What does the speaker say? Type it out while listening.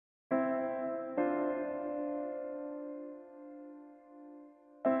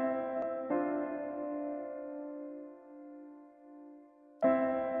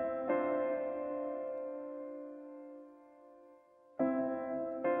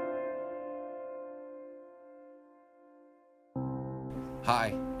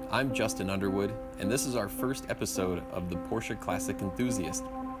Hi, I'm Justin Underwood, and this is our first episode of the Porsche Classic Enthusiast.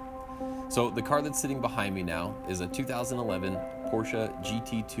 So the car that's sitting behind me now is a 2011 Porsche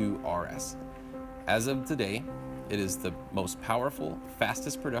GT2 RS. As of today, it is the most powerful,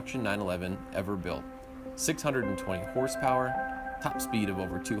 fastest production 911 ever built. 620 horsepower, top speed of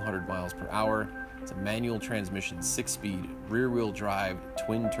over 200 miles per hour. It's a manual transmission, 6-speed, rear-wheel drive,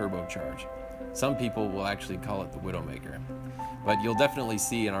 twin turbocharge. Some people will actually call it the Widowmaker. But you'll definitely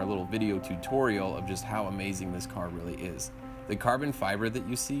see in our little video tutorial of just how amazing this car really is. The carbon fiber that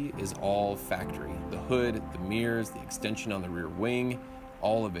you see is all factory. The hood, the mirrors, the extension on the rear wing,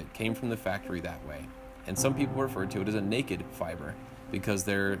 all of it came from the factory that way. And some people refer to it as a naked fiber because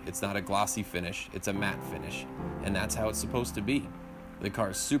it's not a glossy finish, it's a matte finish. And that's how it's supposed to be. The car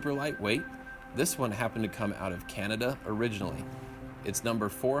is super lightweight. This one happened to come out of Canada originally. It's number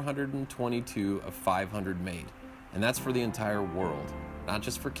 422 of 500 made. And that's for the entire world, not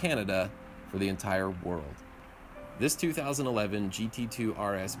just for Canada, for the entire world. This 2011 GT2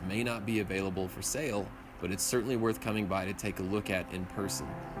 RS may not be available for sale, but it's certainly worth coming by to take a look at in person.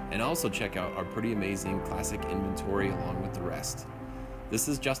 And also check out our pretty amazing classic inventory along with the rest. This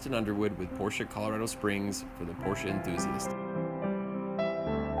is Justin Underwood with Porsche Colorado Springs for the Porsche Enthusiast.